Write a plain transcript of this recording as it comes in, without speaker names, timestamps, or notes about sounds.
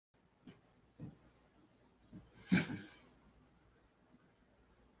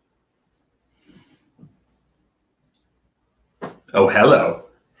Oh, hello.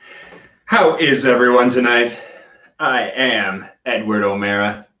 How is everyone tonight? I am Edward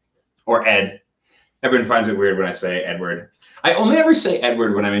O'Mara, or Ed. Everyone finds it weird when I say Edward. I only ever say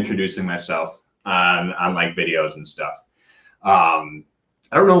Edward when I'm introducing myself on like videos and stuff. I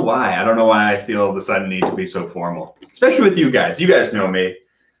don't know why. I don't know why I feel the sudden need to be so formal, especially with you guys. You guys know me.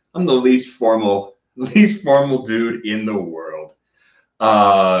 I'm the least formal dude in the world.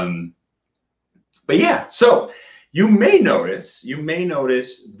 But yeah, so you may notice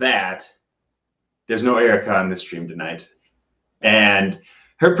that there's no Erica on this stream tonight, and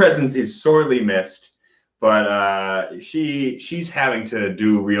her presence is sorely missed. But she's having to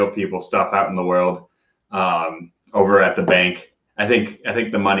do real people stuff out in the world, over at the bank. I think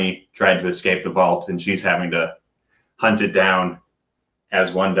the money tried to escape the vault, and she's having to hunt it down,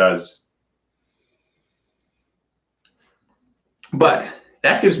 as one does. But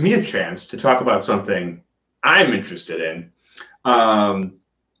that gives me a chance to talk about something I'm interested in.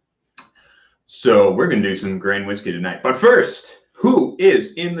 So we're going to do some grain whiskey tonight. But first, who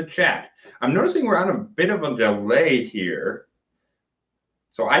is in the chat? I'm noticing we're on a bit of a delay here.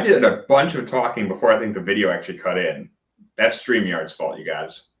 So I did a bunch of talking before I think the video actually cut in. That's StreamYard's fault, you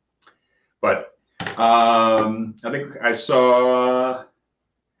guys. But I think I saw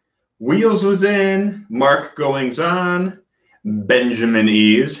Wheels was in, Mark Goings On, Benjamin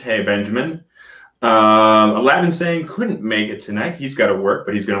Eves. Hey, Benjamin. Aladdin saying couldn't make it tonight. He's got to work,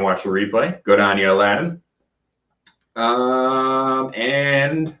 but he's going to watch the replay. Good on you, Aladdin.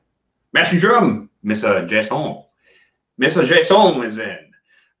 And Mashing Drum, Mr. Jason. Mr. Jason is in.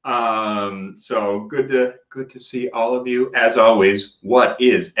 So good to see all of you. As always, what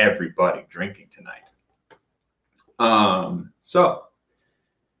is everybody drinking tonight? So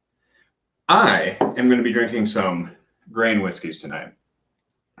I am going to be drinking some grain whiskeys tonight.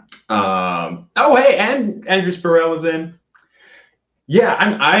 Oh, hey, and Andrew Spirell is in. Yeah,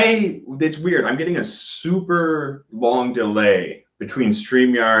 it's weird. I'm getting a super long delay between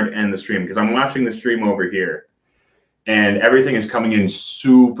StreamYard and the stream because I'm watching the stream over here and everything is coming in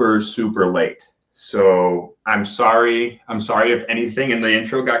super, super late. So I'm sorry. I'm sorry if anything in the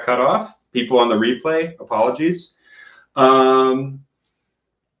intro got cut off. People on the replay, apologies.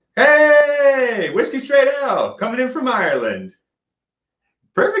 Hey, Whiskey Straight Ale coming in from Ireland.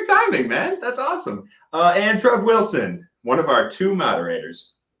 Perfect timing, man. That's awesome. And Trev Wilson, one of our two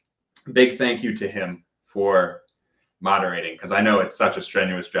moderators. Big thank you to him for moderating because I know it's such a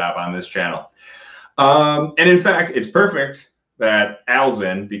strenuous job on this channel. And in fact, it's perfect that Al's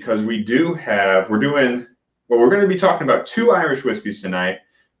in because we're going to be talking about 2 Irish whiskeys tonight,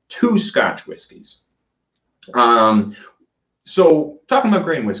 2 Scotch whiskeys. So talking about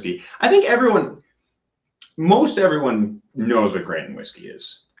grain whiskey, I think most everyone knows what grain whiskey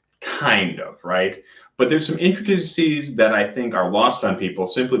is, kind of, right? But there's some intricacies that I think are lost on people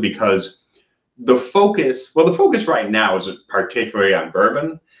simply because the focus right now is particularly on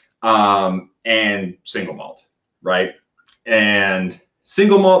bourbon and single malt, right? And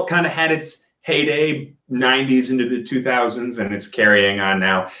single malt kind of had its heyday 90s into the 2000s, and it's carrying on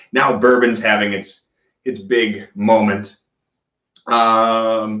now. Now bourbon's having its big moment.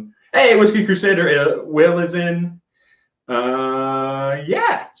 Hey, Whiskey Crusader, Will is in.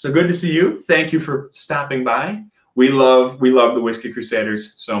 Yeah, so good to see you. Thank you for stopping by. We love the Whiskey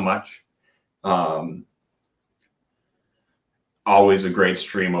Crusaders so much. Always a great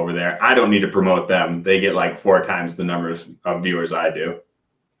stream over there. I don't need to promote them. They get like 4 times the numbers of viewers I do.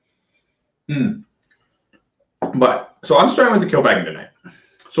 But so I'm starting with the Kilbeggan tonight.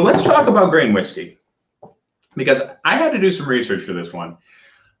 So let's talk about grain whiskey because I had to do some research for this one.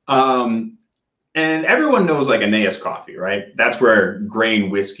 And everyone knows like Aeneas Coffee, right? That's where grain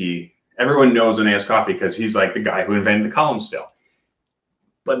whiskey, everyone knows Aeneas Coffee because he's like the guy who invented the column still.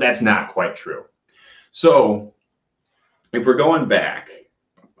 But that's not quite true. So if we're going back,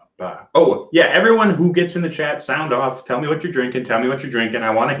 oh yeah, everyone who gets in the chat, sound off, tell me what you're drinking, tell me what you're drinking. I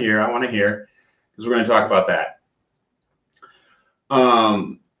want to hear, because we're going to talk about that.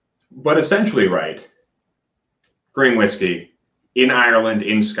 But essentially, right, grain whiskey, in Ireland,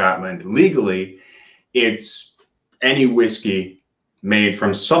 in Scotland, legally, it's any whiskey made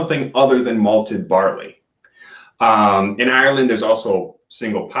from something other than malted barley. In Ireland, there's also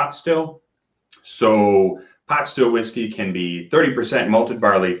single pot still. So pot still whiskey can be 30% malted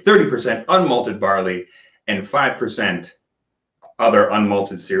barley, 30% unmalted barley, and 5% other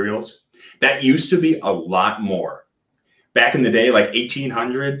unmalted cereals. That used to be a lot more. Back in the day, like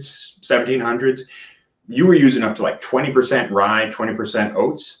 1800s, 1700s, you were using up to like 20% rye, 20%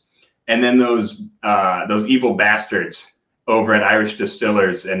 oats. And then those evil bastards over at Irish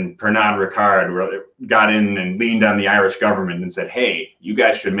Distillers, and Pernod Ricard got in and leaned on the Irish government and said, hey, you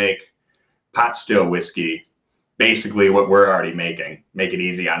guys should make pot still whiskey, basically what we're already making. Make it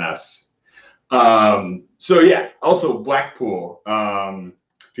easy on us. So yeah, also Blackpool.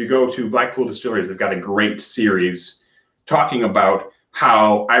 If you go to Blackpool Distilleries, they've got a great series talking about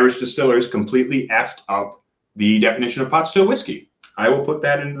how Irish distillers completely effed up the definition of pot still whiskey. I will put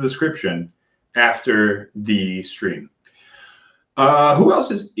that in the description after the stream. Who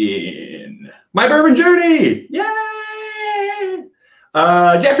else is in? My Bourbon Journey! Yay!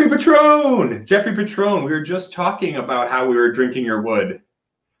 Jeffrey Patron! Jeffrey Patron, we were just talking about how we were drinking your wood.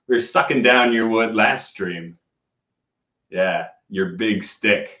 We were sucking down your wood last stream. Yeah, your big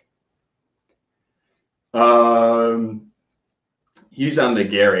stick. He's on the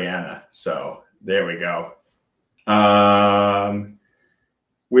Gariana, so there we go.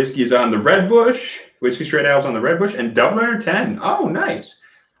 Whiskey's on the Red Bush. Whiskey Straight Ale's on the Red Bush, and Dubliner 10. Oh, nice.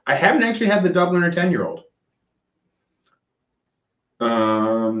 I haven't actually had the Dubliner 10-year-old.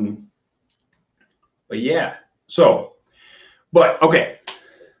 But yeah, so, but okay.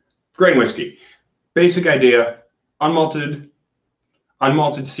 Grain whiskey. Basic idea, unmalted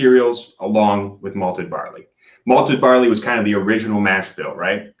cereals along with malted barley. Malted barley was kind of the original mash bill,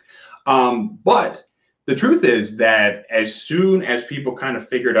 right? But the truth is that as soon as people kind of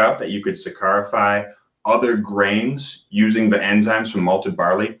figured out that you could saccharify other grains using the enzymes from malted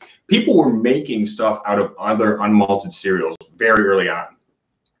barley, people were making stuff out of other unmalted cereals very early on.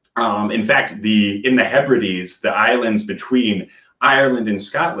 In fact, in the Hebrides, the islands between Ireland and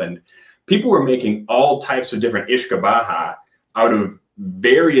Scotland, people were making all types of different ishkabaha out of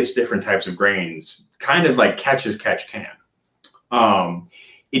various different types of grains, kind of like catch as catch can.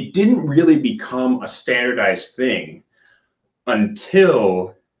 It didn't really become a standardized thing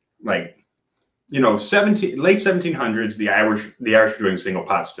until, like, you know, late 1700s. The Irish were doing single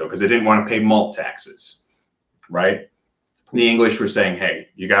pot still because they didn't want to pay malt taxes, right? The English were saying, hey,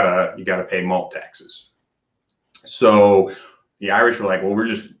 you gotta pay malt taxes. So the Irish were like, well, we're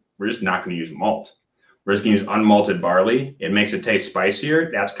just not going to use malt. We're just going to use unmalted barley. It makes it taste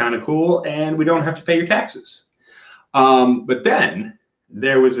spicier. That's kind of cool, and we don't have to pay your taxes. But then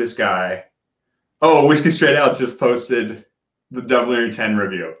there was this guy. Oh, Whiskey Straight Ale just posted the Dubliner 10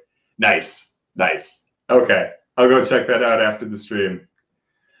 review. Nice, nice. Okay, I'll go check that out after the stream.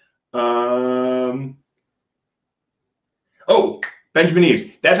 Oh, Benjamin Eves.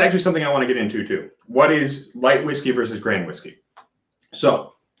 That's actually something I want to get into too. What is light whiskey versus grain whiskey?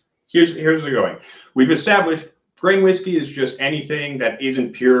 So here's where we're going. We've established grain whiskey is just anything that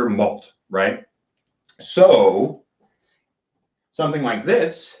isn't pure malt, right? So something like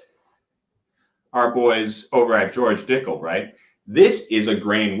this, our boys over at George Dickel, right? This is a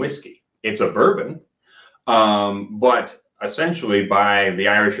grain whiskey. It's a bourbon, but essentially by the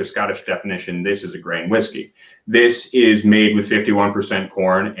Irish or Scottish definition, this is a grain whiskey. This is made with 51%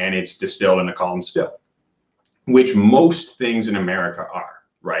 corn, and it's distilled in a column still, which most things in America are,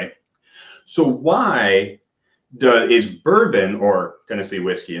 right? So why is bourbon, or Tennessee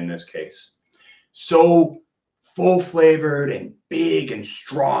whiskey in this case, so full flavored and big and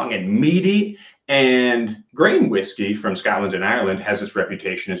strong and meaty, and grain whiskey from Scotland and Ireland has this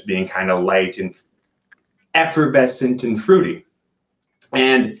reputation as being kind of light and effervescent and fruity?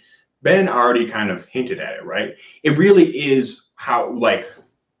 And Ben already kind of hinted at it, right? It really is how, like,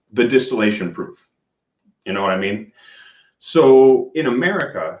 the distillation proof. You know what I mean? So in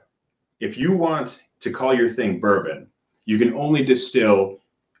America, if you want to call your thing bourbon, you can only distill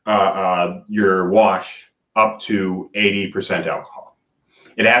your wash up to 80% alcohol.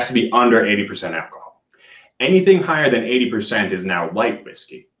 It has to be under 80% alcohol. Anything higher than 80% is now light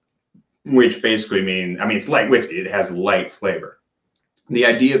whiskey, which basically means, I mean, it's light whiskey. It has light flavor. The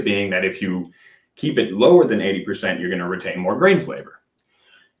idea being that if you keep it lower than 80%, you're going to retain more grain flavor.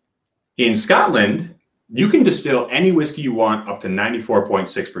 In Scotland, you can distill any whiskey you want up to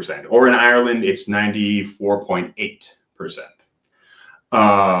 94.6%, or in Ireland, it's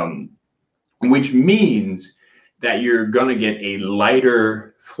 94.8%, which means that you're going to get a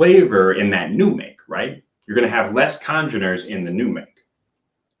lighter flavor in that new make, right? You're going to have less congeners in the new make,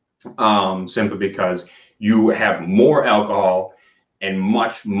 simply because you have more alcohol and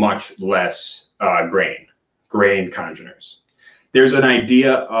much, much less grain congeners. There's an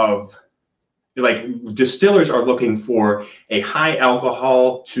idea of, like, distillers are looking for a high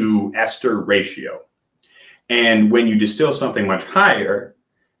alcohol to ester ratio. And when you distill something much higher,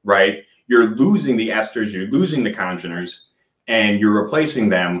 right, you're losing the esters, you're losing the congeners, and you're replacing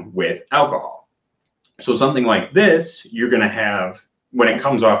them with alcohol. So something like this, you're going to have, when it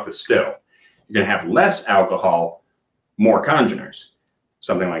comes off the still, you're going to have less alcohol, more congeners.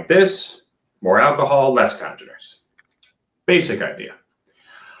 Something like this, more alcohol, less congeners. Basic idea.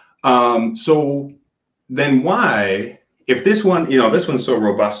 So then why, if this one, this one's so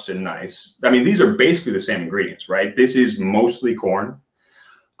robust and nice, I mean, these are basically the same ingredients, right? This is mostly corn.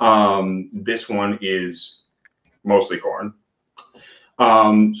 This one is mostly corn.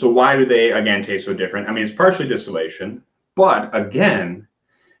 So why do they, again, taste so different? I mean, it's partially distillation, but again,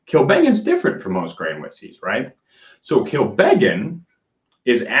 Kilbeggan's different from most grain whiskeys, right? So Kilbeggan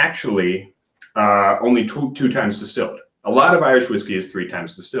is actually only two times distilled. A lot of Irish whiskey is 3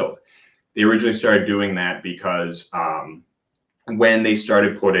 times distilled. They originally started doing that because when they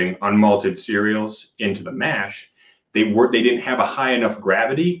started putting unmalted cereals into the mash, they didn't have a high enough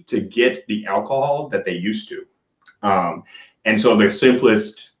gravity to get the alcohol that they used to. And so the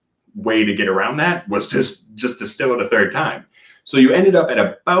simplest way to get around that was just distill it a 3rd time. So you ended up at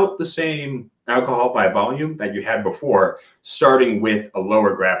about the same alcohol by volume that you had before, starting with a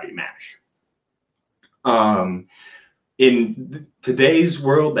lower gravity mash. In today's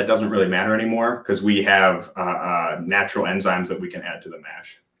world, that doesn't really matter anymore because we have natural enzymes that we can add to the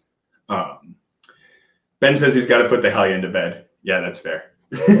mash. Ben says he's got to put the hellion to bed. Yeah, that's fair.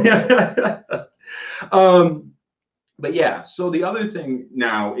 But yeah, so the other thing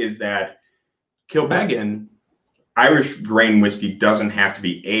now is that Kilbeggan, Irish grain whiskey, doesn't have to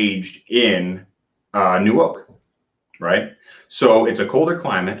be aged in new oak, right? So it's a colder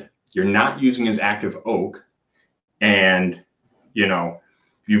climate. You're not using as active oak. And,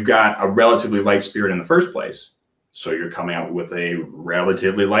 you've got a relatively light spirit in the first place. So you're coming out with a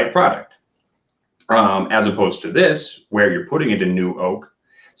relatively light product. As opposed to this, where you're putting it in new oak.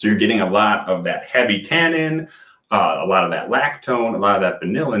 So you're getting a lot of that heavy tannin, a lot of that lactone, a lot of that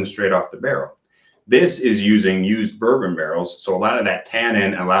vanillin straight off the barrel. This is using used bourbon barrels. So a lot of that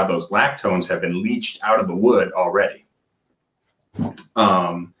tannin and a lot of those lactones have been leached out of the wood already.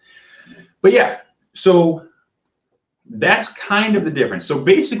 But yeah, so that's kind of the difference. So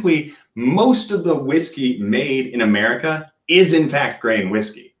basically, most of the whiskey made in America is in fact grain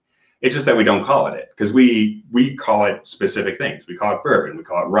whiskey. It's just that we don't call it because we call it specific things. We call it bourbon, we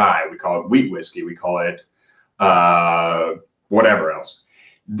call it rye, we call it wheat whiskey, we call it whatever else.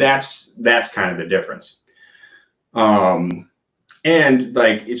 That's kind of the difference. And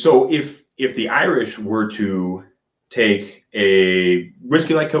like, so if the Irish were to take a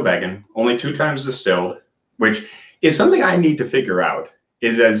whiskey like Kilbeggan, only 2 times distilled, which is something I need to figure out,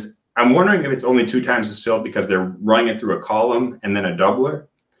 is as I'm wondering if it's only 2 times distilled because they're running it through a column and then a doubler,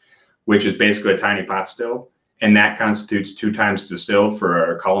 which is basically a tiny pot still, and that constitutes 2 times distilled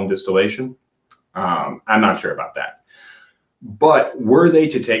for a column distillation. I'm not sure about that. But were they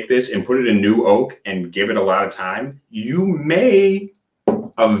to take this and put it in new oak and give it a lot of time, you may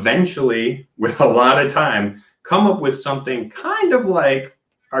eventually, with a lot of time, come up with something kind of like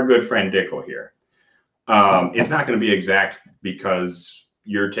our good friend Dickel here. It's not going to be exact because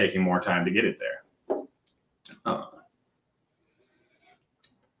you're taking more time to get it there.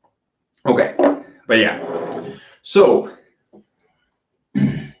 Okay, but yeah, so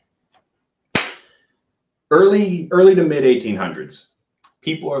early to mid 1800s,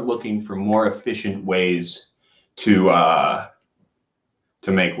 people are looking for more efficient ways to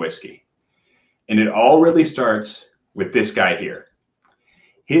make whiskey, and it all really starts with this guy here.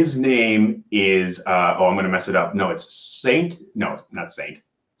 His name is oh, I'm going to mess it up. No, it's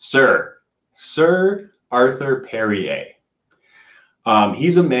Sir Arthur Perrier.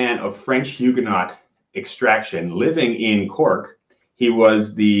 He's a man of French Huguenot extraction living in Cork. He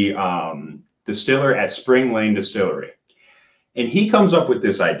was the distiller at Spring Lane Distillery. And he comes up with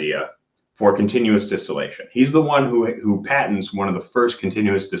this idea for continuous distillation. He's the one who patents one of the first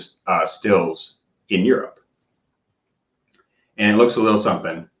continuous stills in Europe. And it looks a little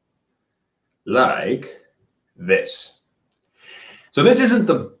something like this. So this isn't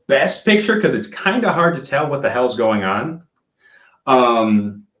the best picture because it's kind of hard to tell what the hell's going on.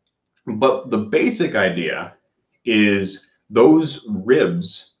 But the basic idea is those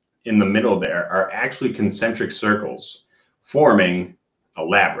ribs in the middle there are actually concentric circles forming a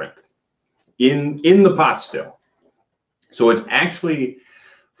labyrinth in the pot still. So it's actually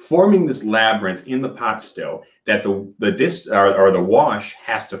forming this labyrinth in the pot still that the wash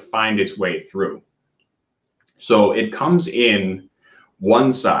has to find its way through. So it comes in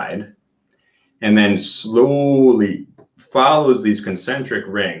one side and then slowly follows these concentric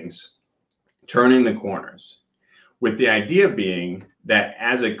rings, turning the corners, with the idea being that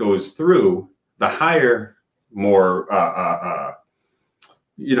as it goes through, the higher, the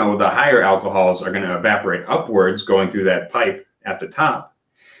higher alcohols are going to evaporate upwards, going through that pipe at the top,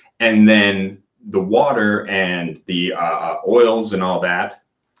 and then the water and the oils and all that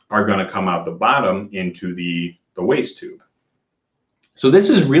are going to come out the bottom into the waste tube. So this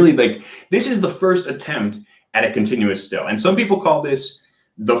is really like, this is the first attempt at a continuous still. And some people call this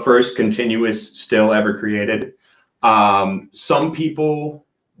the first continuous still ever created. Some people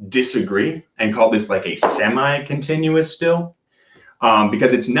disagree and call this like a semi-continuous still,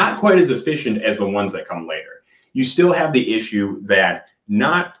 because it's not quite as efficient as the ones that come later. You still have the issue that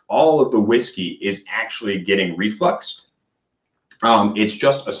not all of the whiskey is actually getting refluxed. It's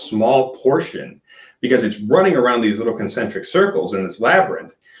just a small portion because it's running around these little concentric circles in this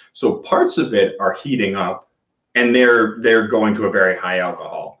labyrinth. So parts of it are heating up and they're going to a very high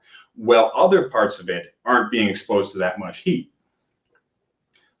alcohol, while other parts of it aren't being exposed to that much heat.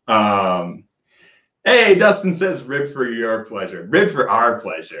 Hey, Dustin says, rib for your pleasure. Rib for our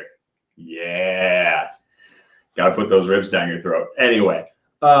pleasure. Yeah. Gotta put those ribs down your throat. Anyway.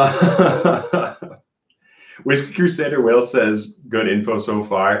 Whiskey Crusader Will says, good info so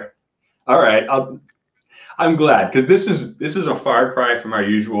far. All right. I'm glad, because this is a far cry from our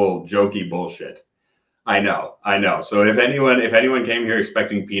usual jokey bullshit. I know. So if anyone came here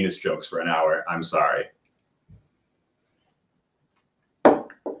expecting penis jokes for an hour, I'm sorry.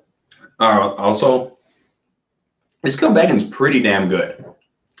 Also, this Kilbeggan's pretty damn good.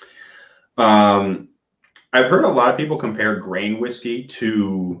 I've heard a lot of people compare grain whiskey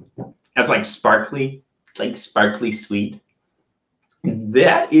to, that's like sparkly. It's like sparkly sweet.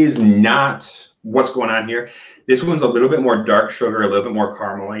 That is not what's going on here. This one's a little bit more dark sugar, a little bit more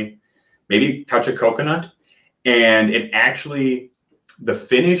caramely, maybe a touch of coconut. And it actually, the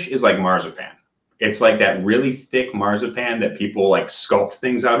finish is like marzipan. It's like that really thick marzipan that people like sculpt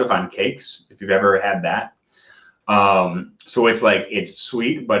things out of on cakes, if you've ever had that. So it's like, it's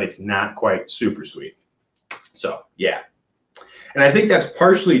sweet, but it's not quite super sweet. So yeah. And I think that's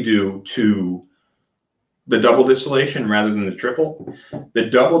partially due to the double distillation rather than the triple. The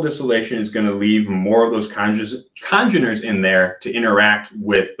double distillation is going to leave more of those congeners in there to interact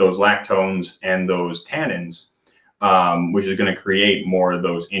with those lactones and those tannins, which is going to create more of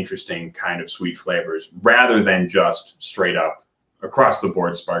those interesting kind of sweet flavors rather than just straight up across the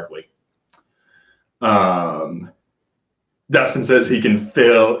board sparkly. Dustin says he can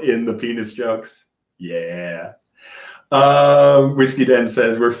fill in the penis jokes. Yeah. Whiskey Den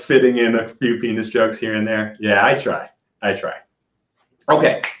says we're fitting in a few penis jokes here and there. Yeah, I try.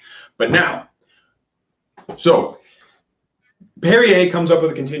 Okay, but now, so Perrier comes up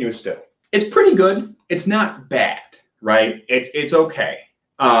with a continuous still. It's pretty good. It's not bad, right? It's okay.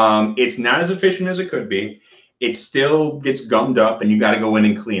 It's not as efficient as it could be. It still gets gummed up and you got to go in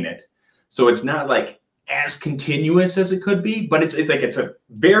and clean it. So it's not like as continuous as it could be, but it's a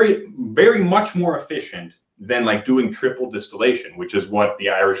very, very much more efficient than like doing triple distillation, which is what the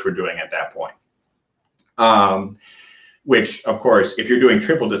Irish were doing at that point. Which, of course, if you're doing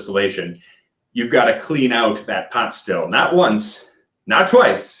triple distillation, you've got to clean out that pot still, not once, not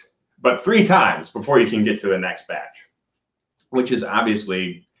twice, but 3 times before you can get to the next batch, which is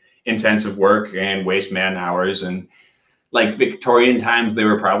obviously intensive work and waste man hours. And like Victorian times, they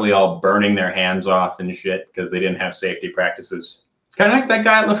were probably all burning their hands off and shit because they didn't have safety practices. Kind of like that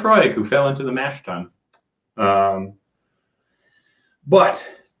guy at Lefroy who fell into the mash tun. But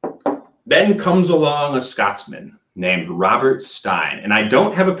then comes along a Scotsman named Robert Stein. And I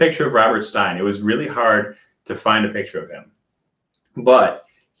don't have a picture of Robert Stein. It was really hard to find a picture of him. But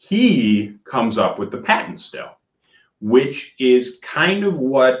he comes up with the patent still, which is kind of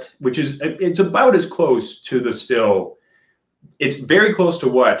what, it's about as close to the still. It's very close to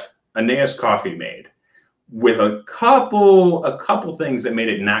what Aeneas Coffee made, with a couple things that made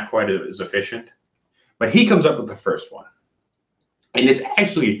it not quite as efficient. But he comes up with the first one. And it's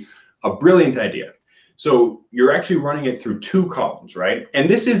actually a brilliant idea. So you're actually running it through 2 columns, right? And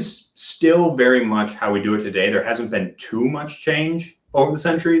this is still very much how we do it today. There hasn't been too much change over the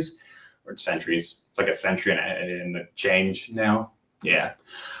centuries. Or centuries. It's like a century and a change now. Yeah.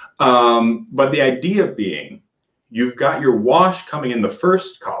 But the idea being, you've got your wash coming in the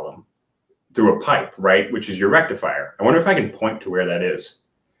first column through a pipe, right? Which is your rectifier. I wonder if I can point to where that is.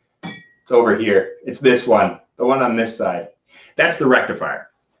 It's over here. It's this one, the one on this side. That's the rectifier.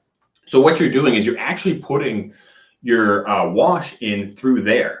 So what you're doing is you're actually putting your wash in through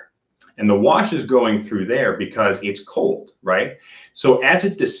there. And the wash is going through there because it's cold, right? So as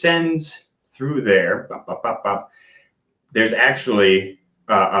it descends through there, there's actually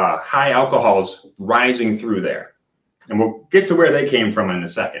high alcohols rising through there. And we'll get to where they came from in a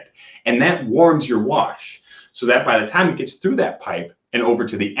second. And that warms your wash so that by the time it gets through that pipe and over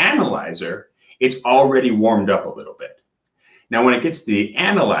to the analyzer, it's already warmed up a little bit. Now, when it gets to the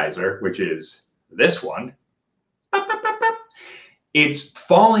analyzer, which is this one, it's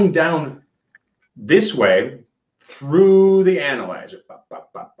falling down this way through the analyzer.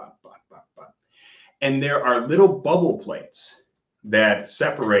 And there are little bubble plates that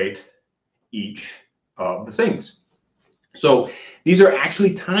separate each of the things. So these are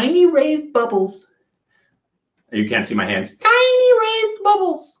actually tiny raised bubbles. You can't see my hands. Tiny raised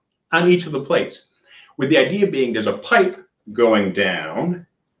bubbles on each of the plates. With the idea being there's a pipe going down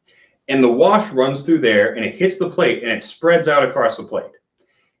and the wash runs through there and it hits the plate and it spreads out across the plate.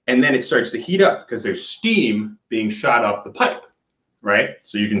 And then it starts to heat up because there's steam being shot up the pipe, right?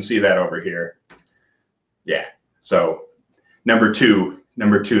 So you can see that over here. Yeah. So number two, the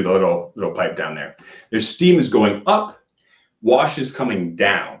little pipe down there. There's steam is going up, wash is coming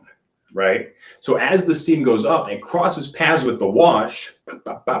down, right? So as the steam goes up, it crosses paths with the wash,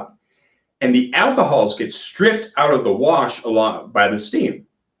 and the alcohols get stripped out of the wash along by the steam.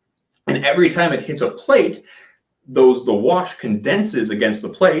 And every time it hits a plate, the wash condenses against the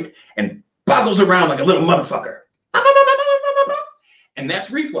plate and boggles around like a little motherfucker. And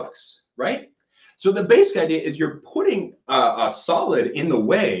that's reflux, right? So the basic idea is you're putting a solid in the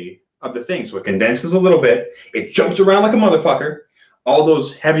way of the thing. So it condenses a little bit. It jumps around like a motherfucker. All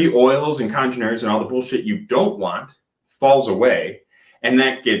those heavy oils and congeners and all the bullshit you don't want falls away. And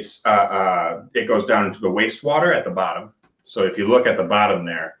that gets, it goes down into the wastewater at the bottom. So if you look at the bottom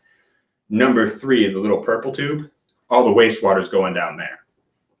there, number 3, the little purple tube, all the wastewater is going down there.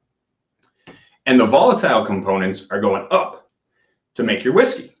 And the volatile components are going up to make your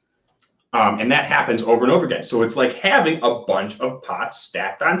whiskey. And that happens over and over again. So it's like having a bunch of pots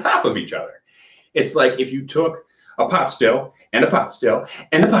stacked on top of each other. It's like if you took a pot still and a pot still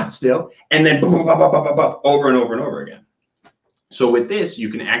and a pot still and then boom, boom, boom, boom, boom, boom, over and over and over again. So with this, you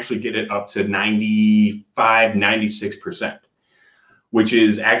can actually get it up to 95, 96%, which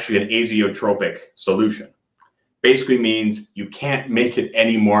is actually an azeotropic solution. Basically means you can't make it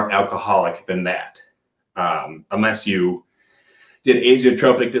any more alcoholic than that, unless you did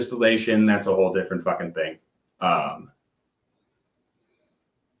azeotropic distillation. That's a whole different fucking thing.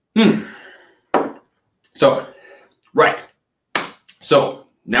 So, right. So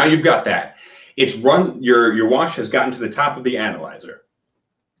now you've got that. It's run, your wash has gotten to the top of the analyzer.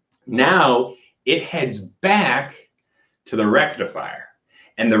 Now it heads back to the rectifier.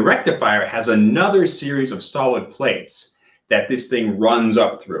 And the rectifier has another series of solid plates that this thing runs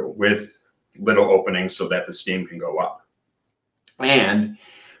up through with little openings so that the steam can go up. And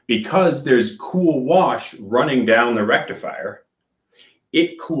because there's cool wash running down the rectifier,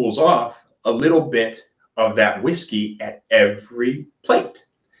 it cools off a little bit of that whiskey at every plate.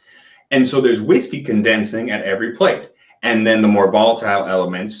 And so there's whiskey condensing at every plate. And then the more volatile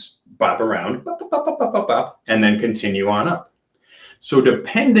elements bop around, bop, bop, bop, bop, bop, bop, and then continue on up. So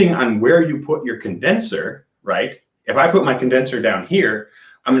depending on where you put your condenser, right? If I put my condenser down here,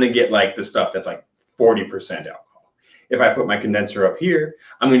 I'm going to get like the stuff that's like 40% alcohol. If I put my condenser up here,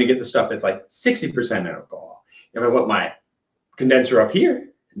 I'm going to get the stuff that's like 60% alcohol. If I put my condenser up here,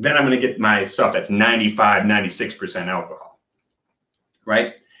 then I'm going to get my stuff that's 95, 96% alcohol,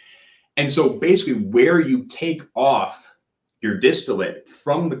 right? And so basically where you take off your distillate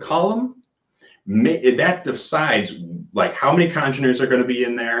from the column, that decides like how many congeners are going to be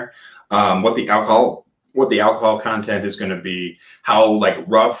in there, what the alcohol content is going to be, how like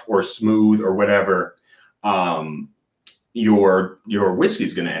rough or smooth or whatever your whiskey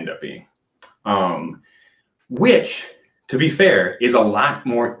is going to end up being, which, to be fair, is a lot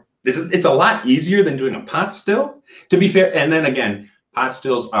more. It's a lot easier than doing a pot still, to be fair. And then again, pot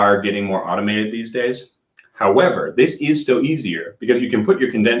stills are getting more automated these days. However, this is still easier because you can put your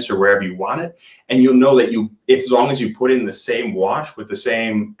condenser wherever you want it, and you'll know that as long as you put in the same wash with the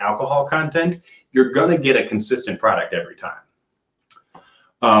same alcohol content, you're gonna get a consistent product every time.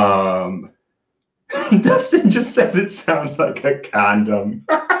 Dustin just says it sounds like a condom.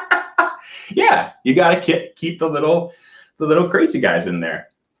 Yeah, you gotta keep the little crazy guys in there.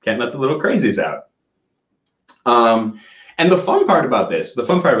 Can't let the little crazies out. And the fun part about this,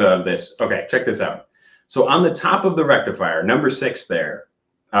 okay, check this out. So on the top of the rectifier, number 6 there,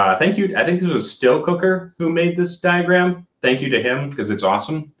 thank you. I think this was Still Cooker who made this diagram. Thank you to him because it's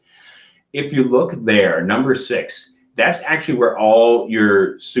awesome. If you look there, number 6, that's actually where all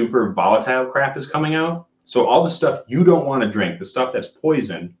your super volatile crap is coming out. So all the stuff you don't want to drink, the stuff that's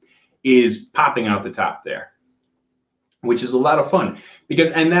poison, is popping out the top there, which is a lot of fun because,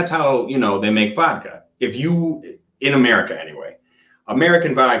 and that's how, you know, they make vodka. If you, in America anyway,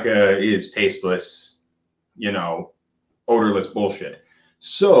 American vodka is tasteless, you know, odorless bullshit.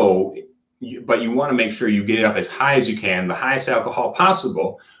 So, but you want to make sure you get it up as high as you can, the highest alcohol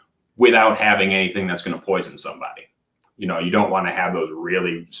possible, without having anything that's going to poison somebody. You know, you don't want to have those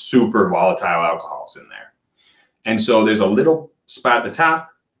really super volatile alcohols in there. And so there's a little spot at the top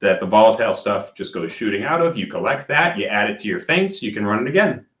that the volatile stuff just goes shooting out of. You collect that, you add it to your feints, you can run it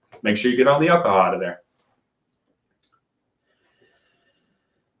again. Make sure you get all the alcohol out of there.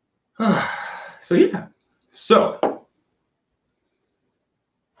 So yeah, so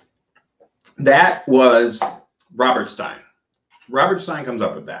that was Robert Stein. Robert Stein comes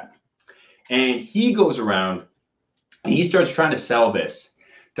up with that. And he goes around and he starts trying to sell this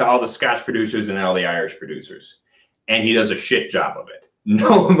to all the Scotch producers and all the Irish producers. And he does a shit job of it.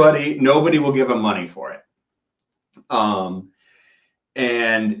 Nobody will give him money for it.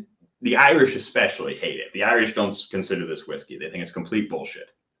 And the Irish especially hate it. The Irish don't consider this whiskey. They think it's complete bullshit.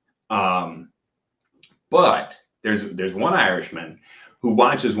 But there's one Irishman who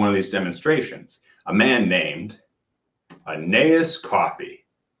watches one of these demonstrations, a man named Aeneas Coffey.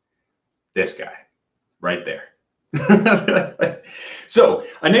 This guy right there. So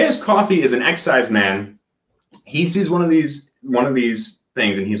Aeneas Coffey is an excise man. He sees one of these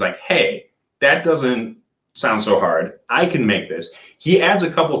things and he's like, hey, that doesn't sound so hard. I can make this. He adds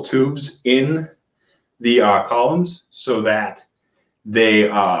a couple tubes in the columns so that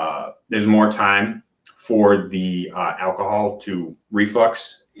there's more time for the alcohol to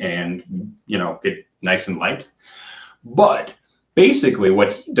reflux and, you know, get nice and light. But basically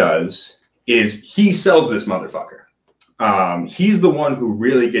what he does is he sells this motherfucker. He's the one who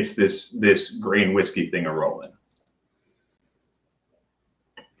really gets this grain whiskey thing a-rolling.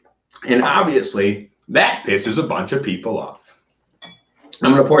 And obviously that pisses a bunch of people off.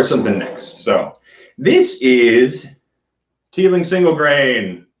 I'm going to pour something next. So this is Teeling single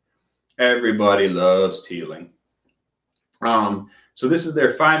grain. Everybody loves Teeling. So this is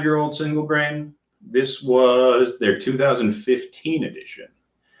their 5-year-old single grain. This was their 2015 edition.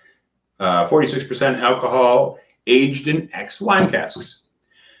 46% alcohol, aged in X wine casks.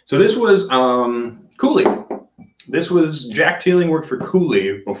 So this was Cooley. This was Jack Teeling worked for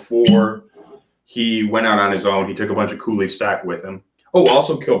Cooley before he went out on his own. He took a bunch of Cooley stock with him. Oh,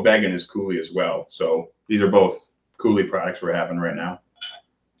 also Kilbeggan is Cooley as well. So these are both Cooley products we're having right now.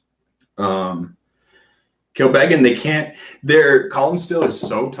 Kilbeggan, their column still is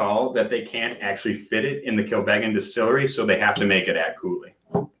so tall that they can't actually fit it in the Kilbeggan distillery, so they have to make it at Cooley.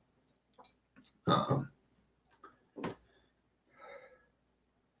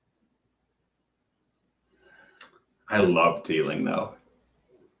 I love Teeling though.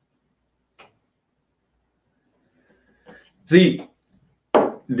 See,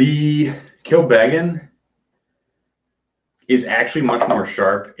 the Kilbeggan is actually much more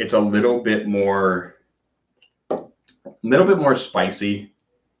sharp. It's a little bit more spicy.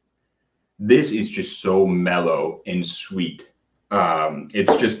 This is just so mellow and sweet.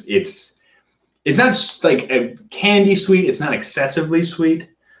 It's not like a candy sweet. It's not excessively sweet,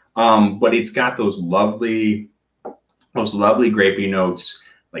 but it's got those lovely grapey notes,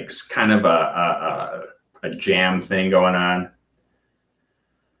 like kind of a jam thing going on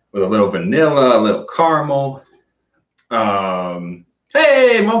with a little vanilla, a little caramel.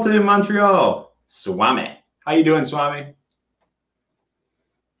 Hey, Malta in Montreal, Swami. How you doing, Swami?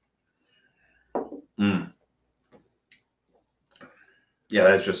 Yeah,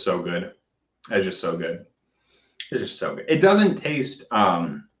 that's just so good. That's just so good. It's just so good. It doesn't taste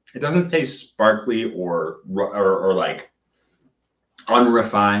sparkly or like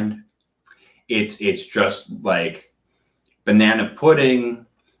unrefined. It's just like banana pudding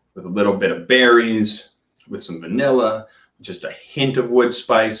with a little bit of berries, with some vanilla, just a hint of wood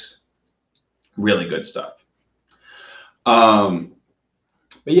spice. Really good stuff. But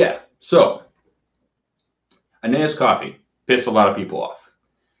yeah, so Aeneas Coffey pissed a lot of people off,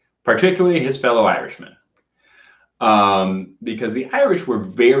 particularly his fellow Irishmen, because the Irish were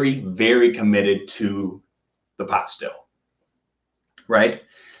very, very committed to the pot still, right?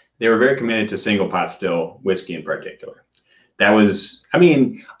 They were very committed to single pot still whiskey in particular. That was, I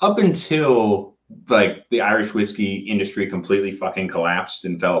mean, up until like the Irish whiskey industry completely fucking collapsed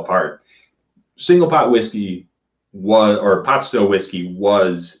and fell apart, single pot whiskey was, or pot still whiskey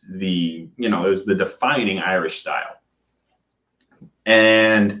was the, you know, it was the defining Irish style.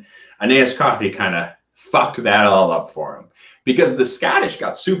 And Aeneas Coffey kind of fucked that all up for him, because the Scottish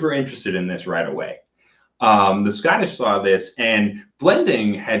got super interested in this right away. The Scottish saw this, and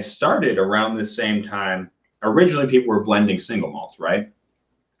blending had started around the same time. Originally, people were blending single malts, right?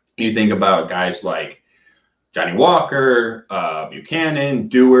 You think about guys like Johnny Walker, Buchanan,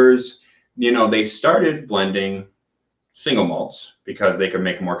 Dewars. You know, they started blending single malts because they could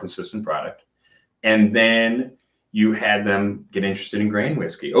make a more consistent product. And then you had them get interested in grain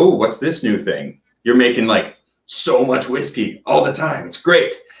whiskey. Oh, what's this new thing? You're making like so much whiskey all the time. It's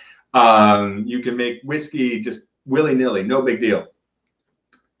great. You can make whiskey just willy-nilly, no big deal.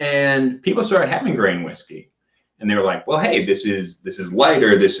 And people started having grain whiskey. And they were like, well, hey, this is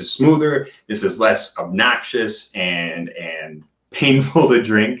lighter, this is smoother, this is less obnoxious and painful to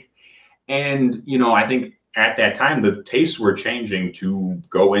drink. And, you know, I think at that time, the tastes were changing to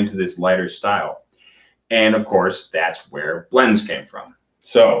go into this lighter style. And of course, that's where blends came from.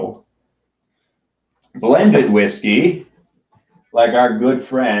 So blended whiskey, like our good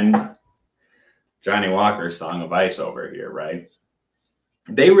friend Johnny Walker's Song of Ice over here, right?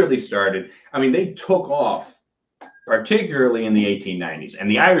 They really started, I mean, they took off, particularly in the 1890s, and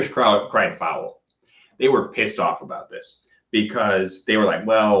the Irish crowd cried foul. They were pissed off about this because they were like,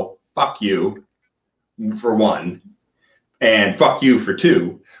 well, fuck you, for one, and fuck you for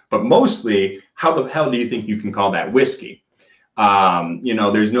two, but mostly, how the hell do you think you can call that whiskey? You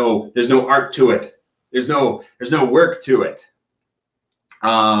know, there's no art to it. There's no work to it.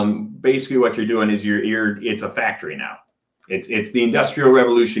 Basically what you're doing is it's a factory now. It's the Industrial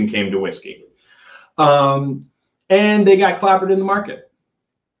Revolution came to whiskey. And they got clobbered in the market.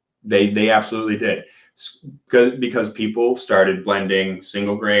 They absolutely did. Because people started blending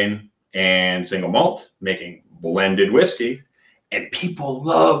single grain and single malt, making blended whiskey, and people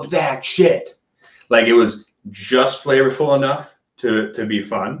loved that shit. Like, it was just flavorful enough to be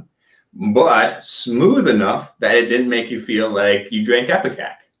fun, but smooth enough that it didn't make you feel like you drank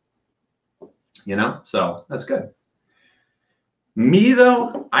Epicac. You know, so that's good. Me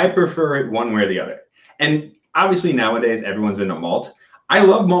though, I prefer it one way or the other. And obviously nowadays everyone's into malt. I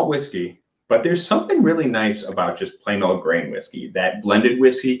love malt whiskey, but there's something really nice about just plain old grain whiskey. That blended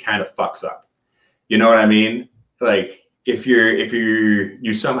whiskey kind of fucks up. You know what I mean? Like, if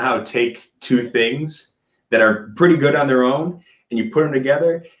you somehow take two things that are pretty good on their own and you put them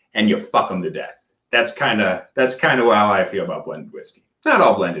together and you fuck them to death. That's kind of how I feel about blended whiskey. Not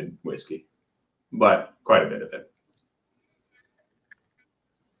all blended whiskey, but quite a bit of it.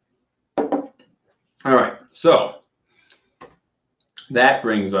 All right, so that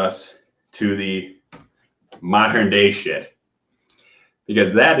brings us to the modern day shit,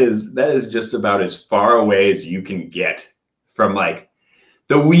 because that is just about as far away as you can get from like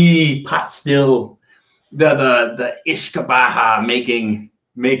the wee pot still, the Ishkabaha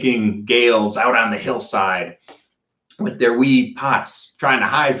making gales out on the hillside with their wee pots trying to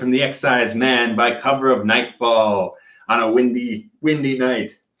hide from the excise man by cover of nightfall on a windy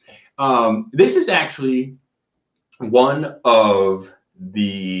night. This is actually one of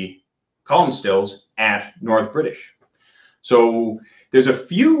the column stills at North British. So there's a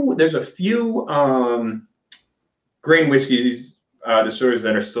few grain whiskeys distilleries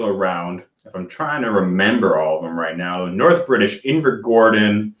that are still around. If I'm trying to remember all of them right now, North British,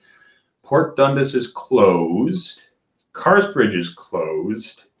 Invergordon, Port Dundas is closed, Carsbridge is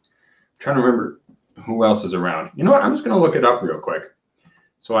closed. I'm trying to remember who else is around. You know what? I'm just going to look it up real quick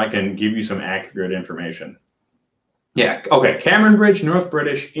so I can give you some accurate information. Yeah, okay. Cameron Bridge, North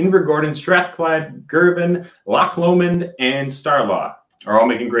British, Invergordon, Strathclyde, Girvan, Loch Lomond, and Starlaw are all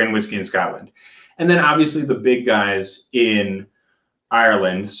making grain whiskey in Scotland. And then obviously the big guys in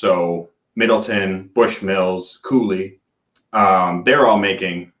Ireland, so Middleton, Bushmills, Cooley, they're all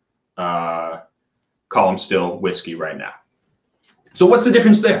making column still whiskey right now. So what's the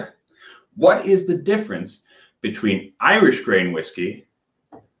difference there? What is the difference between Irish grain whiskey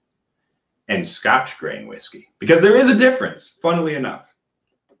and Scotch grain whiskey? Because there is a difference, funnily enough.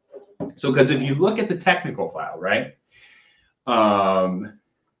 So, because if you look at the technical file, right?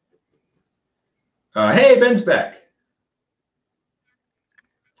 Hey, Ben's back.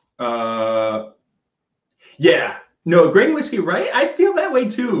 Yeah, no, grain whiskey, right? I feel that way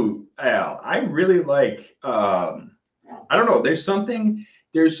too, Al. I really like, I don't know, there's something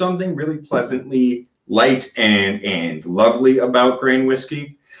really pleasantly light and lovely about grain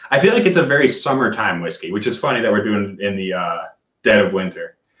whiskey. I feel like it's a very summertime whiskey, which is funny that we're doing in the dead of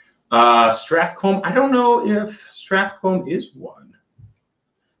winter. Strathcombe, I don't know if Strathcombe is one.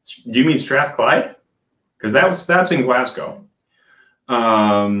 Do you mean Strathclyde? Because that's in Glasgow.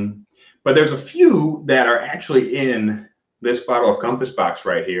 But there's a few that are actually in this bottle of Compass Box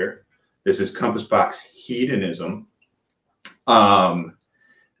right here. This is Compass Box Hedonism, that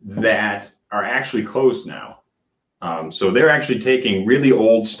are actually closed now. So they're actually taking really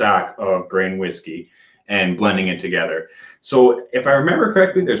old stock of grain whiskey and blending it together. So if I remember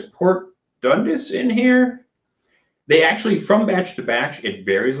correctly, there's Port Dundas in here. They actually, from batch to batch, it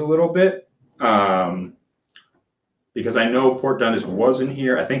varies a little bit. Because I know Port Dundas was in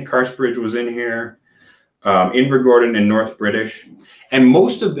here. I think Carsbridge was in here. Invergordon and North British. And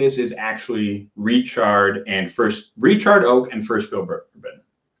most of this is actually recharred oak and first fill bourbon,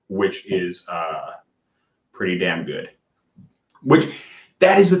 which is pretty damn good.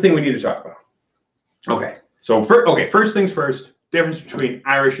 That is the thing we need to talk about. Okay, so first things first, difference between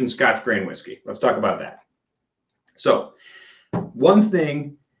Irish and Scotch grain whiskey. Let's talk about that. So one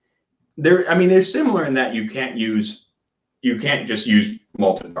thing, they're similar in that you can't just use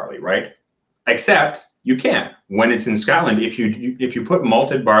malted barley, right? Except you can. When it's in Scotland, if you put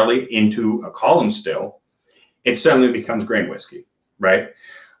malted barley into a column still, it suddenly becomes grain whiskey, right?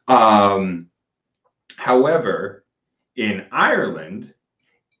 However, in Ireland,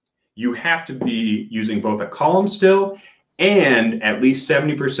 you have to be using both a column still and at least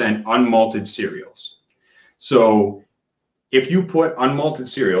 70% unmalted cereals. So if you put unmalted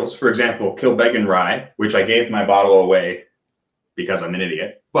cereals, for example, Kilbeggan rye, which I gave my bottle away because I'm an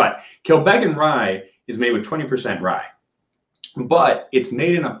idiot, but Kilbeggan rye is made with 20% rye, but it's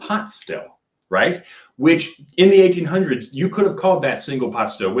made in a pot still, right? Which in the 1800s, you could have called that single pot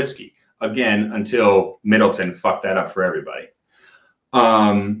still whiskey, again, until Middleton fucked that up for everybody.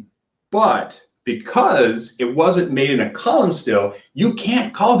 But because it wasn't made in a column still, you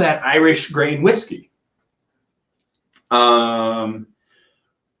can't call that Irish grain whiskey.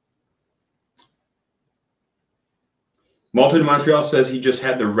 Malted Montreal says he just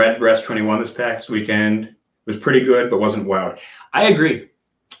had the Redbreast 21 this past weekend. It was pretty good, but wasn't wild. I agree.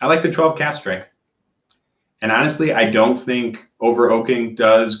 I like the 12 cask strength. And honestly, I don't think over oaking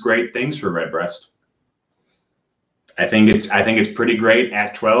does great things for Redbreast. I think it's pretty great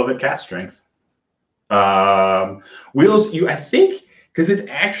at 12 at cask strength. Wheels, I think, because it's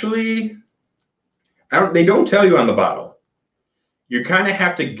actually, they don't tell you on the bottle. You kind of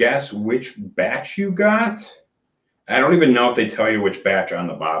have to guess which batch you got. I don't even know if they tell you which batch on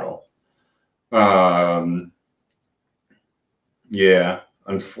the bottle. Yeah,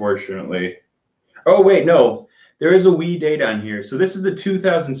 unfortunately. Oh, wait, no. There is a wee date on here. So this is the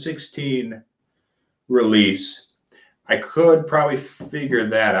 2016 release. I could probably figure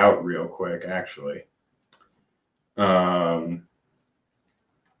that out real quick, actually. But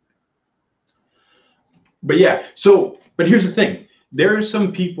yeah, but here's the thing. There are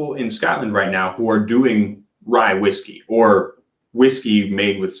some people in Scotland right now who are doing rye whiskey or whiskey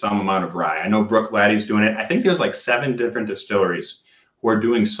made with some amount of rye. I know Brooke Laddie's doing it. I think there's like 7 different distilleries who are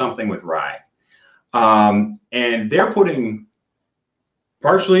doing something with rye. And they're putting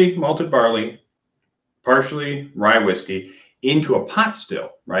partially malted barley, partially rye whiskey into a pot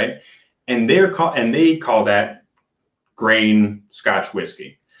still, right? And they call that grain Scotch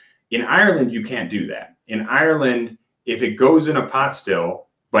whiskey. In Ireland, you can't do that. In Ireland, if it goes in a pot still,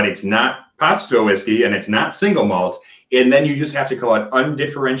 but it's not pot still whiskey and it's not single malt, and then you just have to call it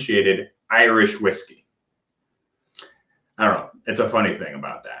undifferentiated Irish whiskey. I don't know. It's a funny thing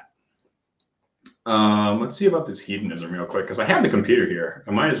about that. Let's see about this hedonism real quick, because I have the computer here.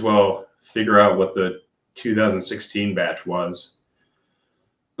 I might as well figure out what the 2016 batch was.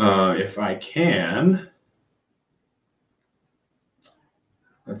 If I can.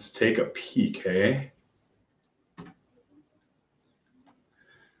 Let's take a peek, hey?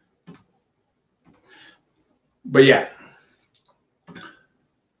 But yeah.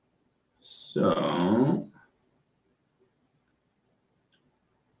 So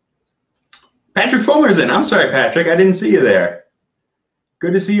Patrick Fulmer's in. I'm sorry, Patrick. I didn't see you there.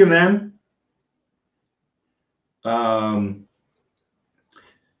 Good to see you, man. And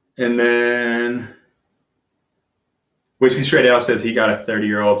then Whiskey Straight Ale says he got a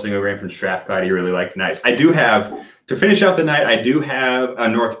 30-year-old single grain from Strathclyde he really liked. Nice. I do have, to finish out the night, I do have a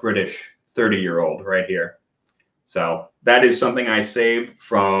North British 30-year-old right here. So that is something I saved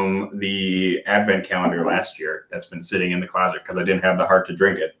from the Advent calendar last year that's been sitting in the closet because I didn't have the heart to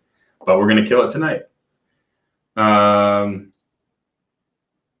drink it. But we're going to kill it tonight.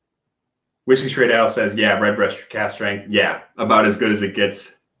 Whiskey Straight Ale says, yeah, Redbreast cask strength. Yeah, about as good as it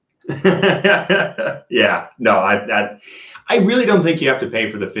gets. Yeah, no, I really don't think you have to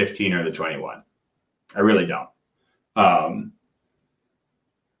pay for the 15 or the 21. I really don't.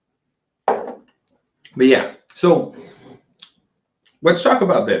 But yeah, so let's talk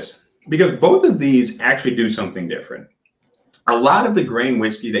about this, because both of these actually do something different. A lot of the grain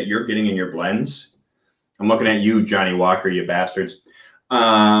whiskey that you're getting in your blends, I'm looking at you, Johnny Walker, you bastards.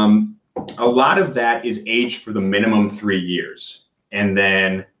 A lot of that is aged for the minimum 3 years. And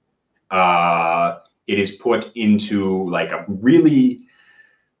then it is put into like a really,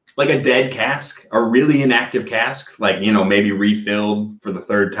 like a dead cask, a really inactive cask, like, you know, maybe refilled for the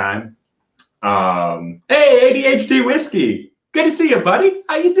 3rd time. Hey, ADHD Whiskey. Good to see you, buddy.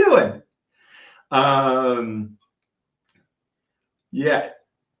 How you doing? Yeah.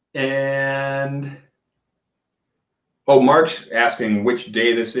 And oh, Mark's asking which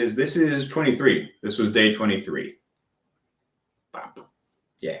day this is. This is 23. This was day 23.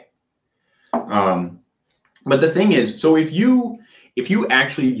 Yeah. But the thing is, so if you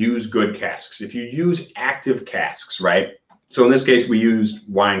actually use good casks, if you use active casks, right? So in this case, we used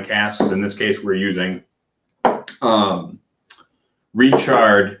wine casks. In this case, we're using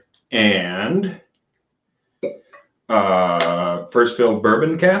Rechard and first fill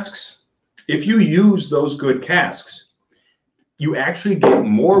bourbon casks. If you use those good casks, you actually get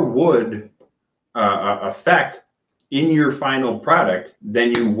more wood effect in your final product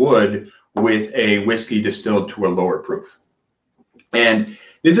than you would with a whiskey distilled to a lower proof. And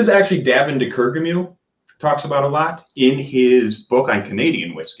this is actually Davin de Kergemu talks about a lot in his book on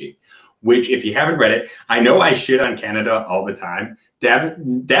Canadian whiskey, which if you haven't read it, I know I shit on Canada all the time.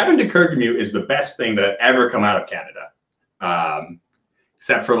 Davin de Kergemu is the best thing to ever come out of Canada,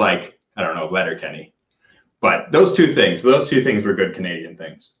 except for like, I don't know, Letterkenny. But those two things were good Canadian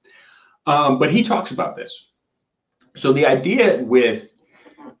things. But he talks about this. So the idea with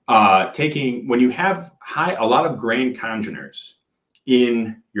taking, when you have a lot of grain congeners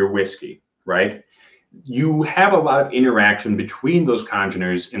in your whiskey, right? You have a lot of interaction between those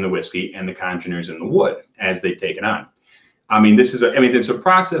congeners in the whiskey and the congeners in the wood as they take it on. I mean, this is a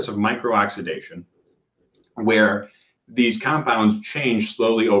process of micro-oxidation where these compounds change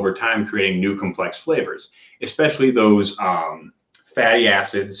slowly over time, creating new complex flavors, especially those fatty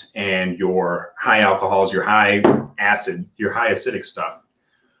acids and your high alcohols, your high acid, your high acidic stuff.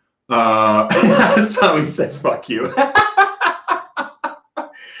 Somebody says, fuck you.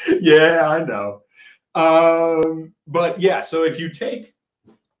 Yeah, I know. But yeah, so if you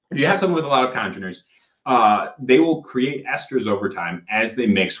have someone with a lot of congeners, they will create esters over time as they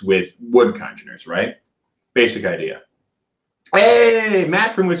mix with wood congeners, right? Basic idea. Hey,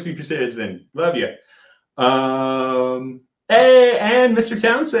 Matt from Whiskey Crusaders in. Love you. Hey, and Mr.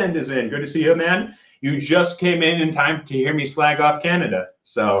 Townsend is in. Good to see you, man. You just came in time to hear me slag off Canada,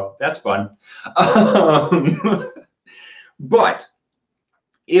 so that's fun. But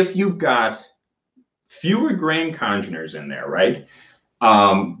if you've got fewer grain congeners in there, right?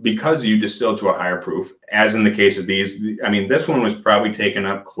 Because you distill to a higher proof, as in the case of these, I mean, this one was probably taken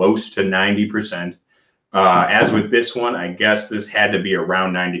up close to 90%. As with this one, I guess this had to be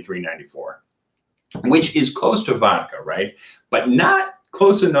around 93, 94, which is close to vodka, right? But not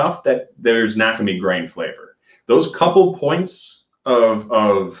close enough that there's not going to be grain flavor. Those couple points of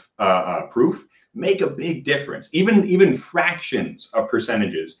proof make a big difference. Even fractions of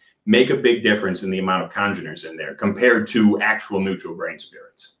percentages make a big difference in the amount of congeners in there compared to actual neutral grain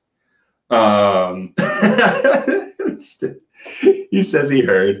spirits. He says he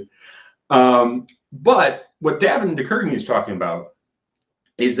heard. But what Davin de Kergemu is talking about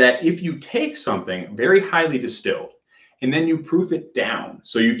is that if you take something very highly distilled and then you proof it down,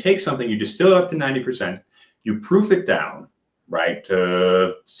 so you take something, you distill it up to 90%, you proof it down, right,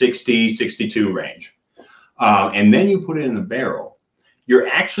 to 60, 62 range, and then you put it in a barrel, you're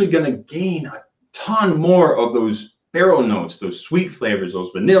actually going to gain a ton more of those barrel notes, those sweet flavors,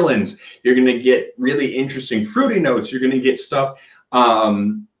 those vanillins. You're going to get really interesting fruity notes. You're going to get stuff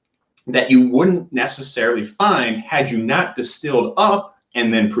that you wouldn't necessarily find had you not distilled up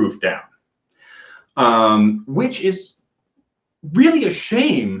and then proofed down, which is really a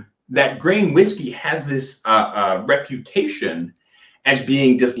shame that grain whiskey has this reputation as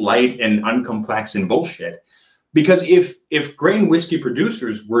being just light and uncomplex and bullshit. Because if grain whiskey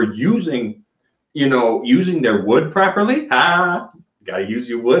producers were using their wood properly, gotta use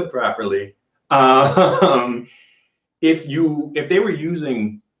your wood properly. If they were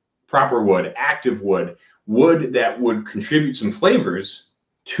using proper wood, active wood that would contribute some flavors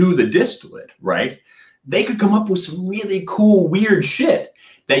to the distillate, right? They could come up with some really cool, weird shit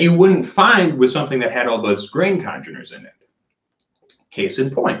that you wouldn't find with something that had all those grain congeners in it. Case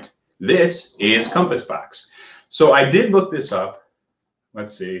in point, this is Compass Box. So I did look this up.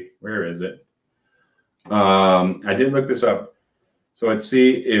 Let's see, where is it? I did look this up. So let's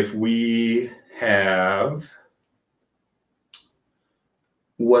see if we have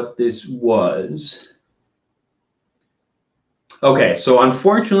what this was. Okay, so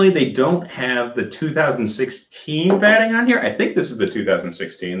unfortunately they don't have the 2016 vatting on here. I think this is the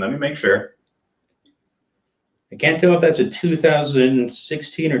 2016. Let me make sure. I can't tell if that's a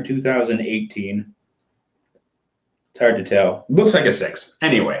 2016 or 2018. It's hard to tell. Looks like a 6.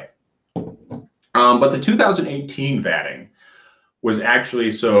 Anyway, but the 2018 vatting was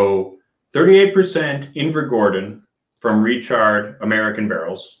actually, so 38% Inver Gordon from Rechard American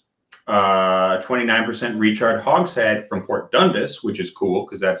barrels, 29% recharred hogshead from Port Dundas, which is cool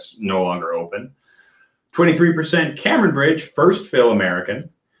because that's no longer open. 23% Cameron Bridge, first fill American.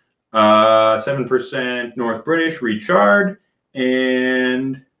 7% North British recharred,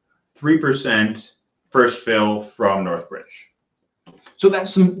 and 3% first fill from North British. So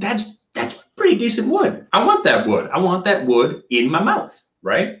that's pretty decent wood. I want that wood. I want that wood in my mouth,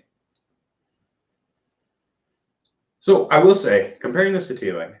 right? So I will say, comparing this to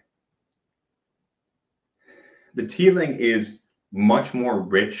Teeling, the Teeling is much more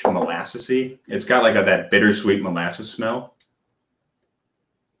rich molassesy. It's got like that bittersweet molasses smell.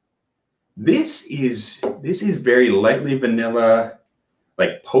 This is very lightly vanilla,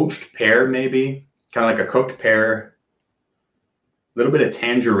 like poached pear maybe, kind of like a cooked pear, a little bit of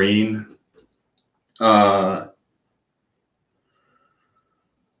tangerine.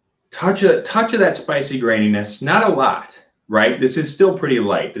 Touch of that spicy graininess, not a lot, right? This is still pretty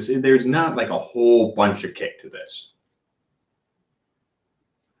light. There's not like a whole bunch of kick to this.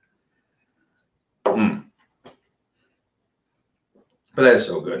 But that is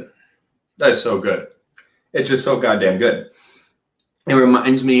so good. That is so good. It's just so goddamn good. It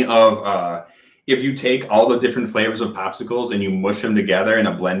reminds me of if you take all the different flavors of popsicles and you mush them together in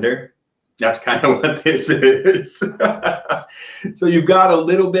a blender. That's kind of what this is. So you've got a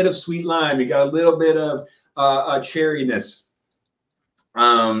little bit of sweet lime. You got a little bit of cherryness.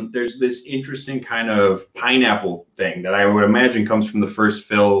 There's this interesting kind of pineapple thing that I would imagine comes from the first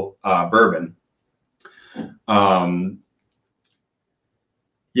fill bourbon.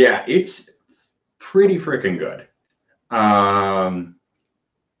 Yeah, it's pretty freaking good. And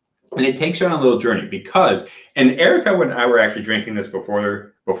it takes you on a little journey because, and Erica and I were actually drinking this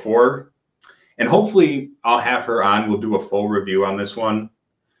before, and hopefully I'll have her on. We'll do a full review on this one.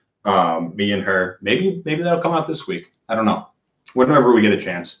 Me and her, maybe that'll come out this week. I don't know, whenever we get a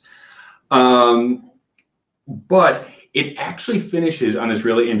chance. But it actually finishes on this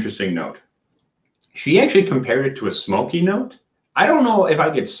really interesting note. She actually compared it to a smoky note. I don't know if I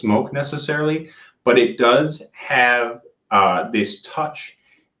get smoke necessarily, but it does have this touch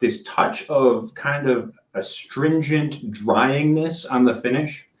of kind of astringent dryingness on the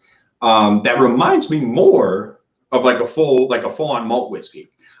finish that reminds me more of like a full-on malt whiskey.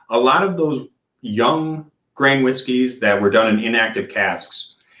 A lot of those young grain whiskeys that were done in inactive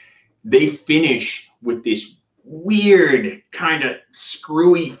casks, they finish with this weird kind of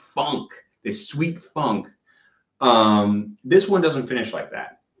screwy funk, this sweet funk. This one doesn't finish like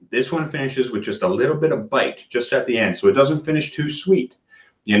that. This one finishes with just a little bit of bite just at the end, so it doesn't finish too sweet.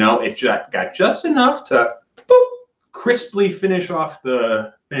 You know, it just got just enough to boop, crisply finish off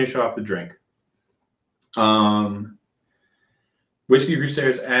the drink. Whiskey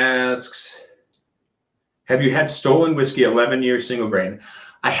Crusaders asks, have you had Stolen Whiskey 11-year single grain?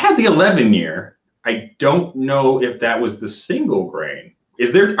 I had the 11-year. I don't know if that was the single grain.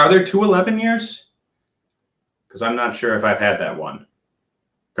 Are there two 11 years? Because I'm not sure if I've had that one.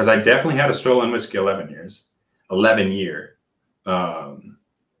 Because I definitely had a Stolen Whiskey 11 year.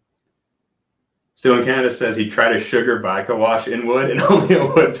 Still in Canada says he tried a sugar vodka wash in wood and only a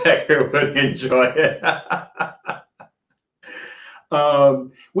woodpecker would enjoy it.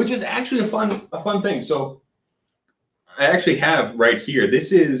 Which is actually a fun thing. So I actually have right here,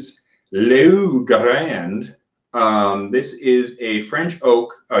 this is Le Grand. This is a French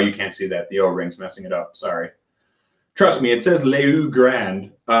oak. Oh, you can't see that. The O-ring's messing it up. Sorry. Trust me, it says Le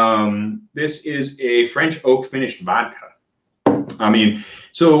Grand. This is a French oak finished vodka. I mean,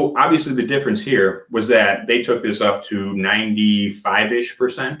 so obviously the difference here was that they took this up to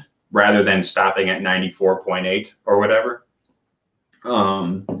 95-ish% rather than stopping at 94.8 or whatever.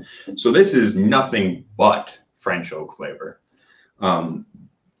 So this is nothing but French oak flavor,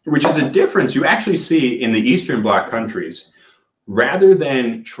 which is a difference you actually see in the Eastern Bloc countries. Rather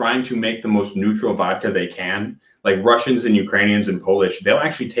than trying to make the most neutral vodka they can, like Russians and Ukrainians and Polish, they'll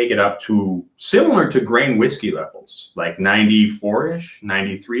actually take it up to similar to grain whiskey levels, like 94-ish,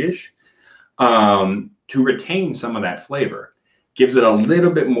 93-ish, to retain some of that flavor. Gives it a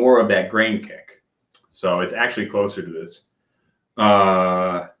little bit more of that grain kick. So it's actually closer to this.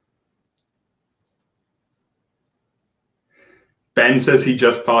 Ben says he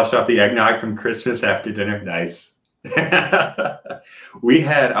just polished off the eggnog from Christmas after dinner. Nice. We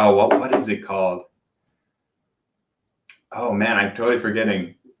had, what is it called? Oh man, I'm totally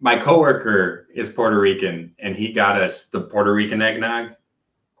forgetting. My coworker is Puerto Rican and he got us the Puerto Rican eggnog,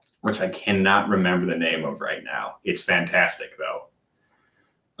 which I cannot remember the name of right now. It's fantastic though.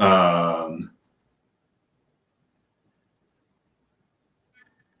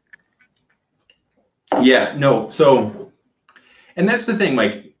 Yeah, no, so, and that's the thing,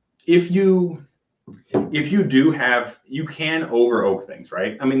 like, if you do have, you can over oak things,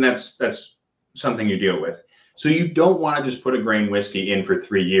 right? I mean, that's something you deal with. So you don't want to just put a grain whiskey in for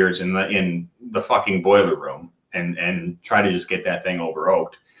 3 years in the fucking boiler room and try to just get that thing over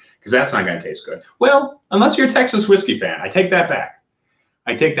oaked, because that's not going to taste good. Well, unless you're a Texas whiskey fan, I take that back.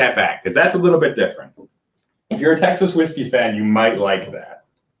 I take that back, because that's a little bit different. If you're a Texas whiskey fan, you might like that.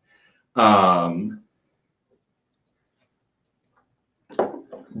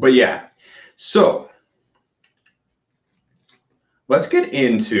 But yeah, so let's get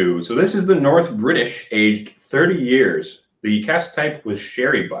into, so this is the North British, aged 30 years. The cask type was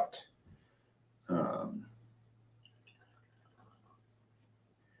sherry butt.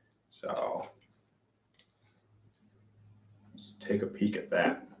 So let's take a peek at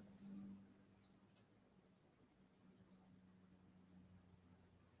that.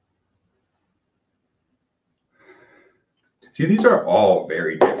 See, these are all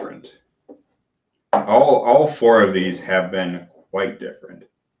very different. All 4 of these have been quite different.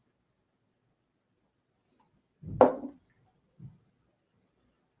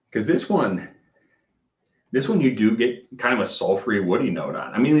 Because this one you do get kind of a sulfury, woody note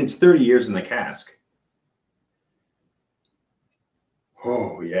on. I mean, it's 30 years in the cask.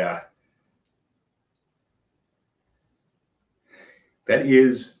 Oh, yeah. That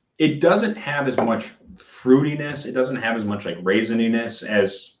is, it doesn't have as much fruitiness. It doesn't have as much like raisininess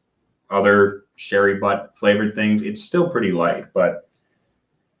as other sherry butt flavored things. It's still pretty light, but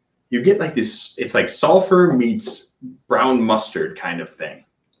you get like this, it's like sulfur meets brown mustard kind of thing.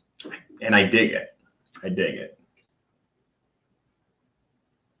 And I dig it. I dig it.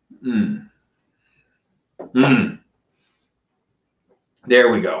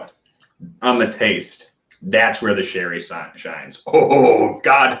 There we go. On the taste, that's where the sherry shines. Oh,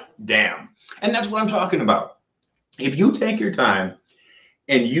 god damn. And that's what I'm talking about. If you take your time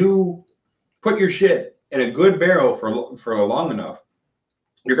and you put your shit in a good barrel for long enough,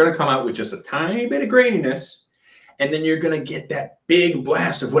 you're going to come out with just a tiny bit of graininess, and then you're going to get that big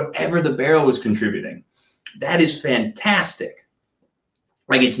blast of whatever the barrel was contributing. That is fantastic.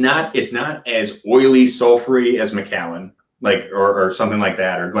 Like, it's not as oily, sulfury as Macallan, like, or something like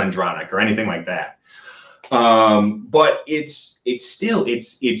that, or Glendronach, or anything like that. But it's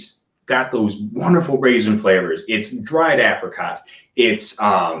got those wonderful raisin flavors. It's dried apricot. It's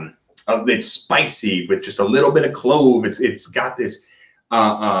spicy with just a little bit of clove. It's got this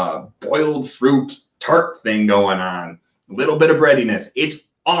boiled fruit tart thing going on. A little bit of breadiness. It's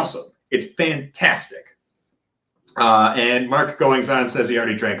awesome. It's fantastic. And Mark Goings On says he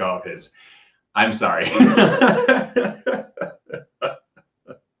already drank all of his. I'm sorry.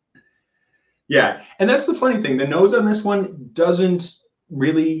 Yeah, and that's the funny thing. The nose on this one doesn't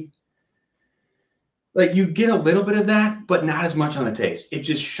really, like, you get a little bit of that, but not as much on the taste. It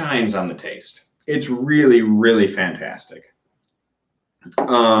just shines on the taste. It's really, really fantastic.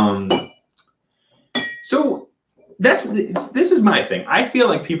 So this is my thing. I feel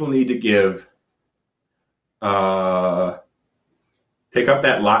like people need to give, pick up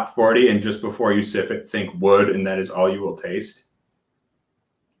that lot 40 and just before you sip it, think wood, and that is all you will taste.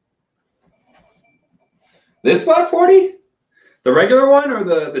 This lot 40? The regular one or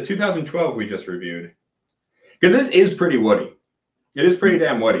the 2012 we just reviewed? Because this is pretty woody. It is pretty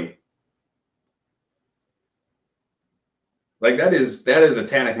damn woody. Like, that is a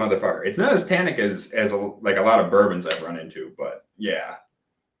tannic motherfucker. It's not as tannic as like a lot of bourbons I've run into, but yeah.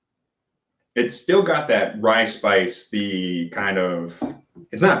 It's still got that rye spice, the kind of,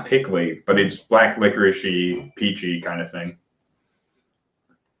 it's not pickly, but it's black licorice-y, peachy kind of thing.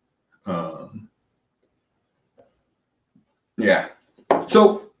 Yeah.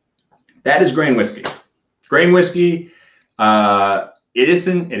 So that is grain whiskey. Grain whiskey, it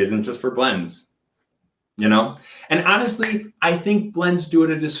isn't just for blends, you know? And honestly, I think blends do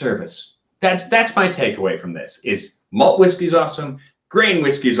it a disservice. That's my takeaway from this, is malt whiskey's awesome, grain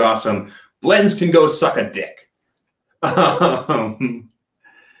whiskey's awesome, blends can go suck a dick. I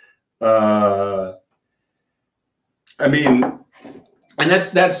mean, and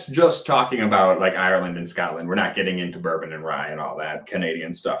that's just talking about like Ireland and Scotland. We're not getting into bourbon and rye and all that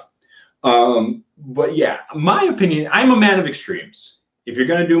Canadian stuff. But yeah, my opinion, I'm a man of extremes. If you're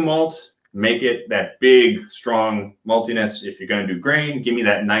going to do malt, make it that big, strong maltiness. If you're going to do grain, give me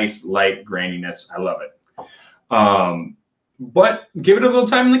that nice, light graininess. I love it. But give it a little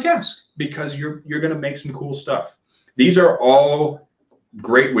time in the cask, because you're going to make some cool stuff. These are all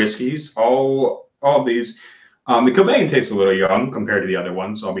great whiskeys. All of these. The Kilbeggan tastes a little young compared to the other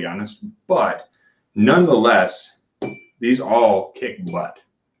ones, I'll be honest. But nonetheless, these all kick butt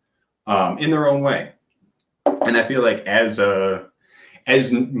in their own way. And I feel like as a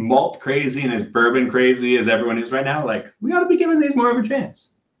as malt crazy and as bourbon crazy as everyone is right now, like we ought to be giving these more of a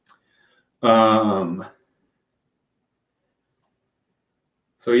chance. So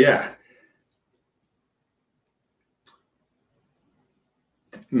yeah.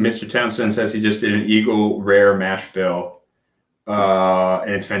 Mr. Townsend says he just did an Eagle Rare mash bill,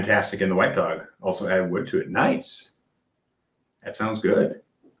 and it's fantastic in the White Dog. Also add wood to it. Nice. That sounds good.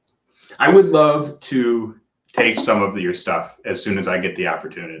 I would love to taste some of your stuff as soon as I get the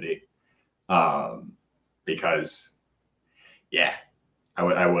opportunity, because, yeah,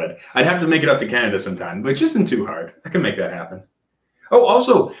 I would. I'd have to make it up to Canada sometime, but it just isn't too hard. I can make that happen. Oh,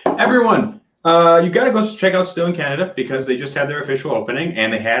 also, everyone, you got to go check out Still in Canada because they just had their official opening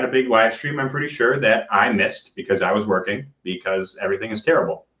and they had a big live stream, I'm pretty sure, that I missed because I was working because everything is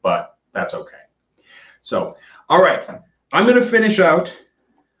terrible, but that's okay. So, all right, I'm going to finish out.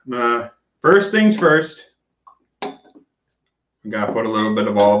 First things first, I'm going to put a little bit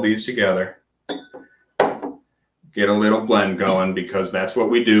of all of these together. Get a little blend going because that's what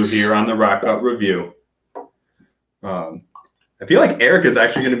we do here on the Rotgut Review. I feel like Erica's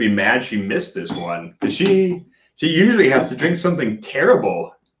actually going to be mad she missed this one because she usually has to drink something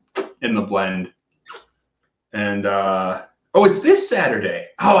terrible in the blend. And oh, it's this Saturday.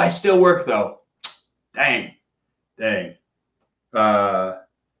 Oh, I still work though. Dang.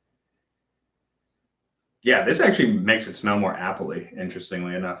 Yeah, this actually makes it smell more appley,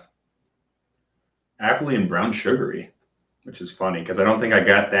 interestingly enough. Appley and brown sugary, which is funny because I don't think I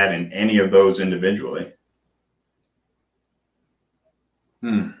got that in any of those individually.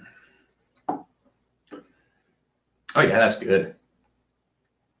 Oh yeah, that's good.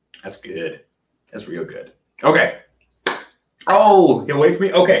 That's good. That's real good. Okay. Oh, you wait for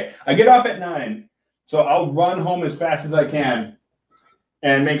me? Okay. I get off at 9. So I'll run home as fast as I can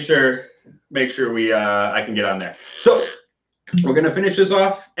and make sure we I can get on there. So we're gonna finish this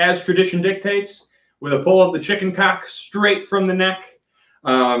off as tradition dictates with a pull of the chicken cock straight from the neck,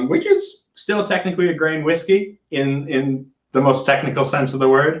 which is still technically a grain whiskey in the most technical sense of the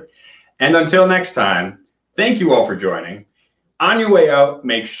word. And until next time, thank you all for joining. On your way out,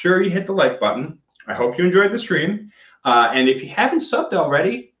 make sure you hit the like button. I hope you enjoyed the stream. And if you haven't subbed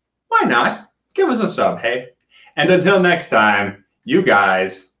already, why not? Give us a sub, hey? And until next time, you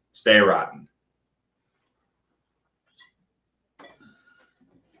guys stay rotten.